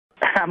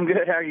I'm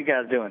good. How are you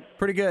guys doing?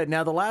 Pretty good.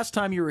 Now, the last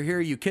time you were here,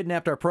 you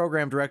kidnapped our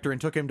program director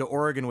and took him to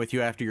Oregon with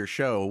you after your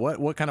show.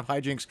 What kind of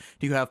hijinks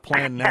do you have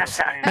planned next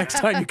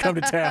time you come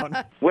to town?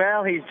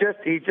 Well, he's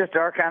just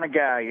our kind of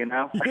guy, you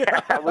know.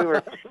 Yeah. We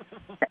were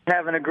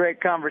having a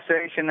great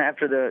conversation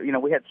after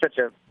we had such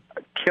a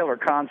killer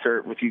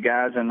concert with you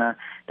guys, and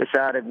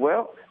decided,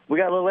 well, we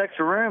got a little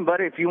extra room,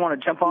 buddy, if you want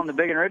to jump on the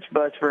Big and Rich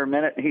bus for a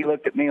minute. And he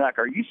looked at me like,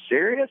 "Are you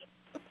serious?"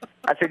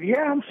 I said,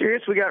 "Yeah, I'm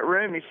serious. We got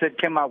room." He said,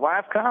 "Can my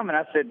wife come?" And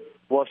I said,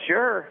 "Well,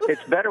 sure.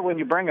 It's better when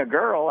you bring a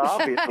girl,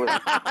 obviously."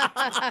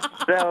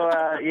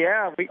 So,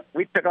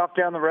 we took off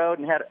down the road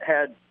and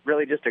had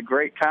really just a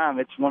great time.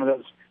 It's one of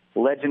those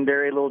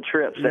legendary little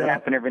trips that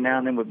happen every now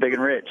and then with Big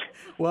and Rich.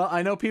 Well,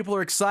 I know people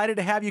are excited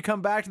to have you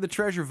come back to the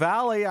Treasure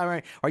Valley. I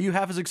mean, are you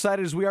half as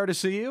excited as we are to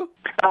see you?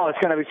 Oh, it's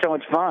going to be so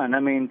much fun. I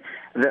mean,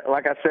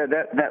 like I said,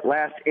 that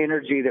last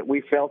energy that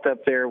we felt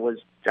up there was,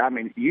 I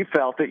mean, you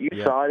felt it, you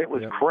saw it, it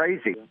was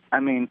crazy.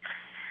 I mean,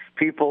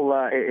 people,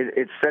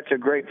 it's such a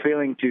great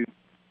feeling to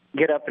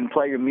get up and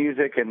play your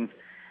music and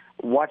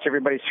watch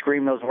everybody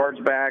scream those words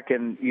back,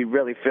 and you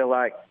really feel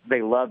like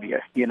they love you,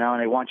 you know,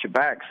 and they want you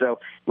back. So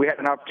we had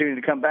an opportunity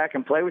to come back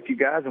and play with you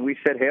guys, and we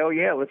said, hell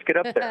yeah, let's get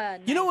up there.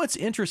 Nice. You know what's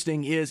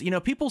interesting is,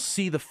 people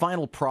see the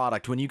final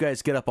product when you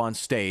guys get up on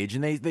stage,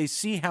 and they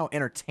see how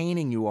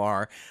entertaining you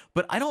are,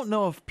 but I don't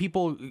know if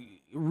people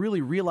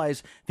really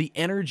realize the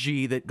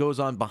energy that goes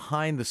on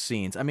behind the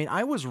scenes. I mean,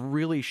 I was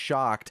really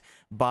shocked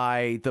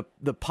by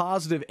the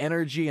positive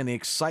energy and the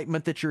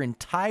excitement that your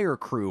entire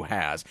crew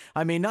has.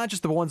 I mean, not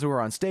just the ones who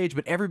are on stage,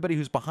 but everybody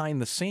who's behind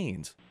the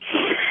scenes.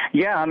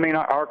 Yeah, I mean,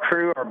 our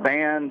crew, our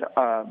band,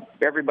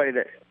 everybody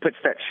that puts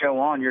that show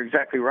on, you're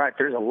exactly right.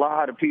 There's a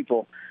lot of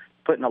people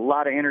putting a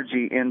lot of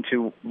energy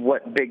into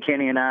what Big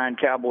Kenny and I and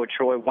Cowboy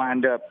Troy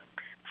wind up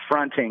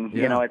fronting,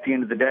 you know, at the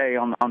end of the day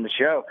on the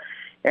show.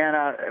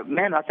 And,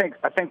 man, I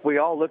think we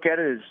all look at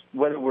it as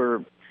whether we're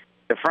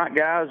the front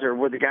guys or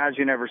we're the guys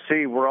you never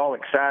see, we're all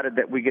excited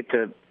that we get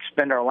to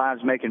spend our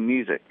lives making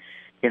music,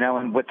 you know,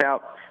 and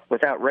without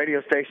radio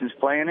stations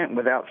playing it and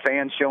without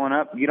fans showing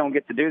up, you don't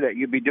get to do that.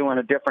 You'd be doing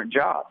a different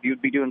job.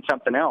 You'd be doing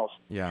something else.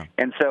 Yeah.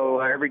 And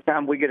so every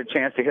time we get a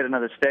chance to hit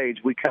another stage,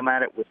 we come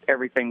at it with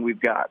everything we've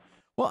got.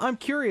 Well, I'm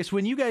curious,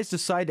 when you guys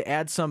decide to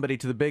add somebody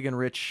to the Big and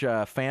Rich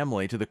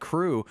family, to the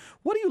crew,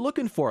 what are you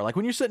looking for? Like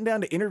when you're sitting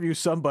down to interview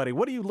somebody,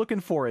 what are you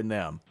looking for in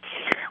them?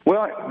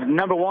 Well,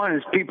 number one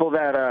is people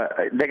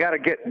that they got to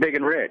get Big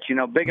and Rich. You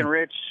know, Big and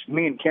Rich,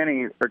 me and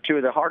Kenny are two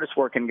of the hardest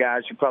working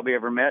guys you probably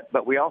ever met,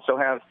 but we also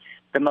have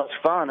the most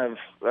fun of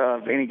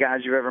any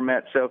guys you've ever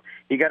met. So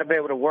you got to be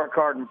able to work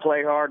hard and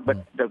play hard,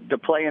 but the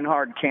playing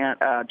hard can't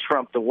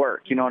trump the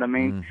work. You know what I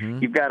mean? Mm-hmm.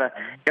 You've got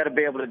to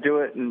be able to do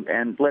it,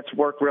 and let's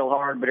work real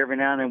hard. But every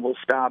now and then we'll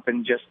stop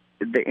and just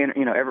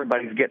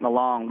everybody's getting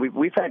along.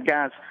 We've had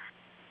guys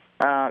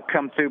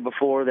come through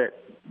before that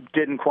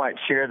didn't quite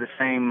share the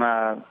same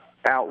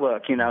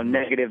outlook,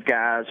 negative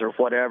guys or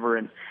whatever.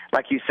 And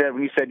like you said,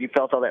 when you said you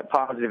felt all that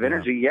positive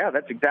energy,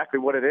 that's exactly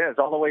what it is,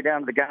 all the way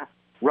down to the guy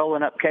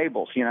rolling up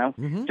cables,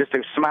 just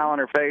a smile on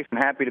her face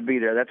and happy to be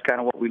there. That's kind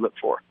of what we look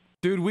for.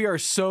 Dude, we are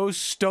so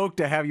stoked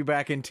to have you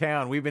back in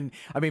town.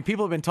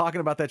 People have been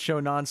talking about that show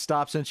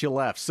nonstop since you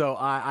left. So,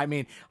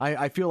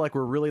 I feel like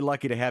we're really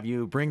lucky to have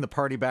you bring the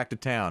party back to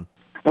town.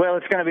 Well,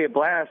 it's going to be a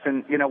blast.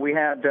 And, we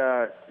had,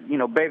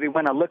 Baby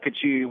When I Look at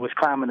You was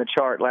climbing the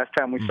chart last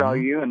time we saw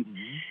you. And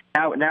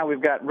now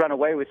we've got Run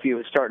Away With You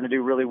is starting to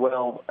do really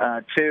well,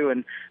 too.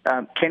 And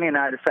Kenny and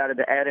I decided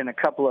to add in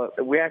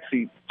we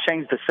actually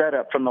changed the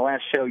setup from the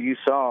last show you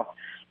saw.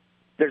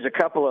 There's a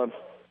couple of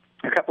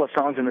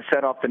songs in the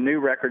set off the new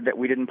record that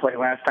we didn't play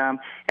last time,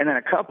 and then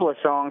a couple of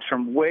songs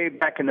from way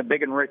back in the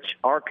Big and Rich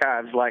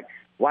archives, like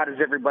Why Does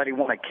Everybody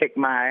Want to Kick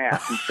My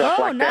Ass and stuff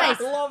like nice.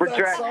 that. I love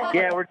that song.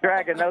 Yeah, we're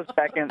dragging those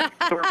back in.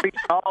 So we're beating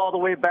all the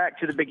way back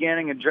to the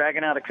beginning and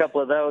dragging out a couple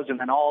of those, and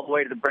then all the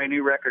way to the brand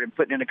new record and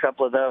putting in a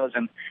couple of those,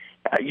 and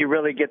you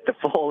really get the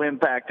full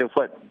impact of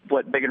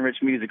what Big and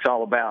Rich music's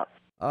all about.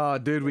 Oh,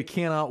 dude, we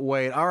cannot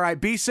wait. All right,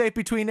 be safe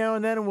between now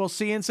and then, and we'll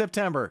see you in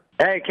September.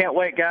 Hey, can't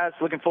wait, guys.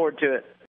 Looking forward to it.